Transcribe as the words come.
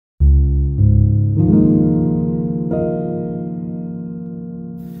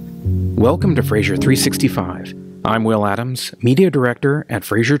Welcome to Fraser 365. I'm Will Adams, Media Director at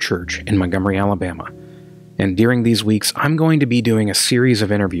Fraser Church in Montgomery, Alabama. And during these weeks, I'm going to be doing a series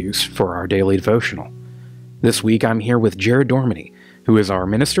of interviews for our daily devotional. This week, I'm here with Jerrod Dorminey, who is our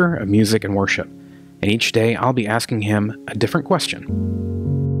Minister of Music and Worship. And each day, I'll be asking him a different question.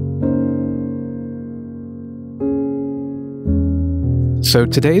 So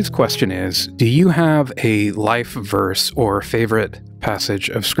today's question is, do you have a life verse or favorite passage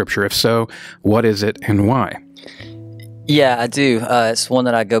of Scripture? If so, what is it and why? Yeah, I do. It's one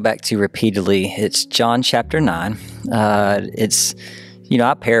that I go back to repeatedly. It's John chapter 9.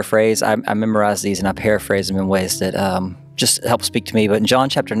 I paraphrase. I memorize these and I paraphrase them in ways that just help speak to me. But in John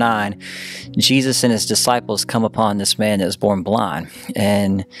chapter 9, Jesus and his disciples come upon this man that was born blind.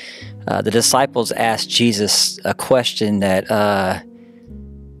 And the disciples asked Jesus a question that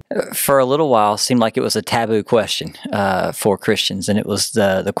for a little while seemed like it was a taboo question for Christians, and it was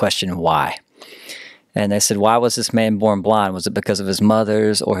the question, why? And they said, why was this man born blind? Was it because of his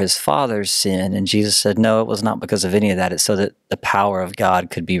mother's or his father's sin? And Jesus said, no, it was not because of any of that. It's so that the power of God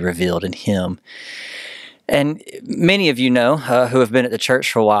could be revealed in him. And many of you know, who have been at the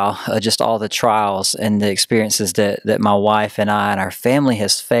church for a while, just all the trials and the experiences that my wife and I and our family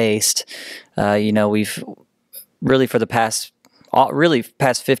has faced. We've really for the past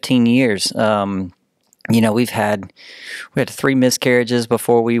 15 years, we had 3 miscarriages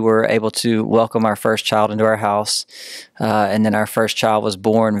before we were able to welcome our first child into our house. And then our first child was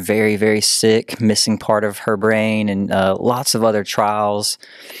born very, very sick, missing part of her brain, and lots of other trials.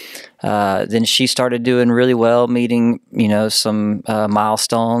 Then she started doing really well, meeting, some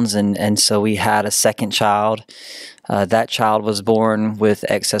milestones. And so we had a second child. That child was born with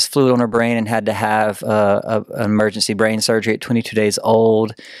excess fluid on her brain and had to have an emergency brain surgery at 22 days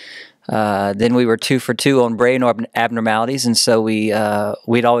old. Then we were 2 for 2 on brain abnormalities, and so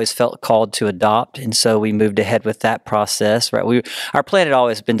we'd always felt called to adopt, and so we moved ahead with that process. Right, our plan had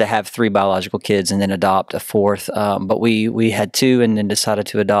always been to have 3 biological kids and then adopt a 4th, but we had 2 and then decided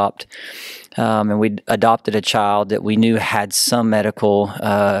to adopt, and we adopted a child that we knew had some medical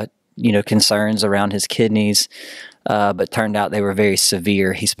concerns around his kidneys. But turned out they were very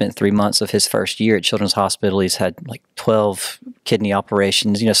severe. He spent 3 months of his first year at Children's Hospital. He's had like 12 kidney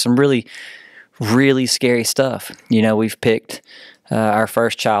operations, some really, really scary stuff. We've picked our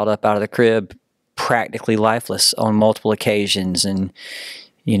first child up out of the crib practically lifeless on multiple occasions. And,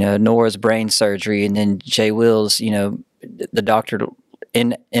 Nora's brain surgery, and then Jay Will's, the doctor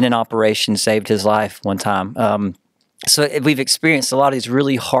in an operation saved his life one time. So we've experienced a lot of these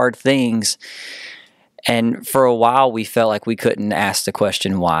really hard things. And for a while, we felt like we couldn't ask the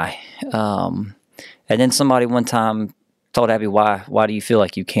question, why? And then somebody one time told Abby, why do you feel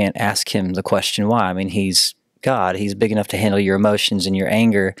like you can't ask him the question, why? I mean, he's God. He's big enough to handle your emotions and your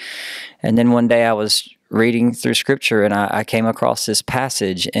anger. And then one day I was reading through Scripture, and I came across this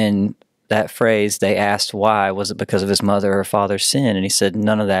passage, and that phrase, they asked why, was it because of his mother or father's sin? And he said,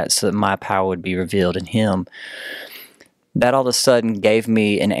 none of that, so that my power would be revealed in him. That all of a sudden gave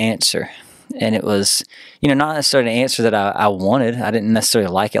me an answer. And it was, not necessarily an answer that I wanted. I didn't necessarily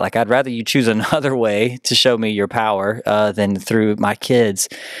like it. Like, I'd rather you choose another way to show me your power than through my kids.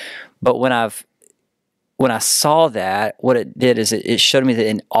 But when I saw that, what it did is it showed me that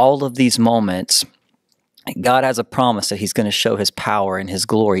in all of these moments, God has a promise that he's going to show his power and his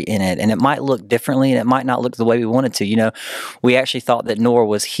glory in it. And it might look differently, and it might not look the way we wanted to. We actually thought that Nora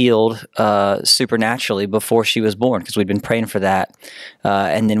was healed supernaturally before she was born, because we'd been praying for that.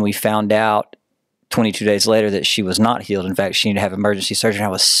 And then we found out 22 days later that she was not healed. In fact, she needed to have emergency surgery. And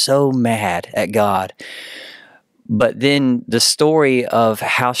I was so mad at God. But then the story of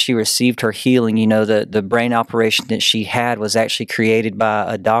how she received her healing, the brain operation that she had was actually created by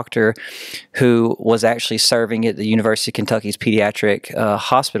a doctor who was actually serving at the University of Kentucky's pediatric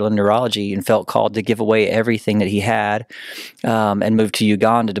hospital in neurology, and felt called to give away everything that he had, and moved to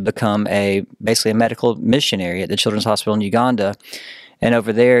Uganda to become basically a medical missionary at the Children's Hospital in Uganda. And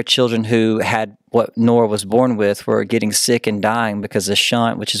over there, children who had what Nora was born with were getting sick and dying because the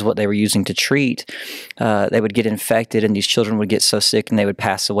shunt, which is what they were using to treat, they would get infected, and these children would get so sick and they would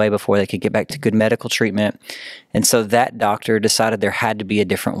pass away before they could get back to good medical treatment. And so that doctor decided there had to be a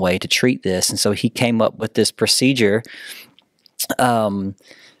different way to treat this. And so he came up with this procedure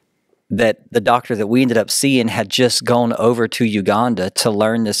that the doctor that we ended up seeing had just gone over to Uganda to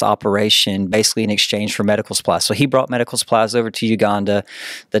learn this operation, basically in exchange for medical supplies. So he brought medical supplies over to Uganda.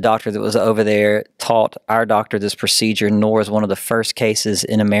 The doctor that was over there taught our doctor this procedure. Nora is one of the first cases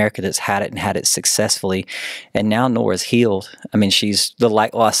in America that's had it and had it successfully. And now Nora's healed. I mean,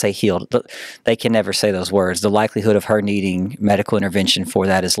 I say healed. They can never say those words. The likelihood of her needing medical intervention for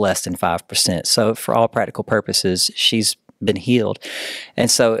that is less than 5%. So for all practical purposes, she's been healed.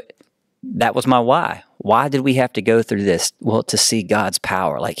 And so that was my why. Why did we have to go through this? Well, to see God's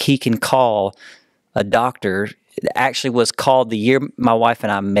power. Like, he can call a doctor. It actually was called, the year my wife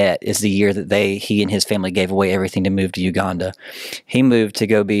and I met is the year that he and his family gave away everything to move to Uganda. He moved to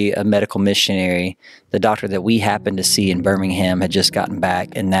go be a medical missionary. The doctor that we happened to see in Birmingham had just gotten back,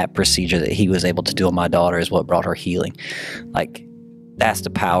 and that procedure that he was able to do on my daughter is what brought her healing. Like, that's the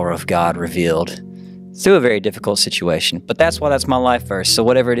power of God revealed through a very difficult situation. But that's my life verse. So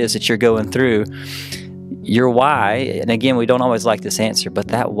whatever it is that you're going through, your why, and again, we don't always like this answer, but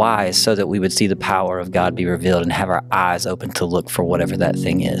that why is so that we would see the power of God be revealed and have our eyes open to look for whatever that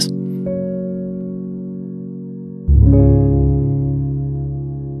thing is.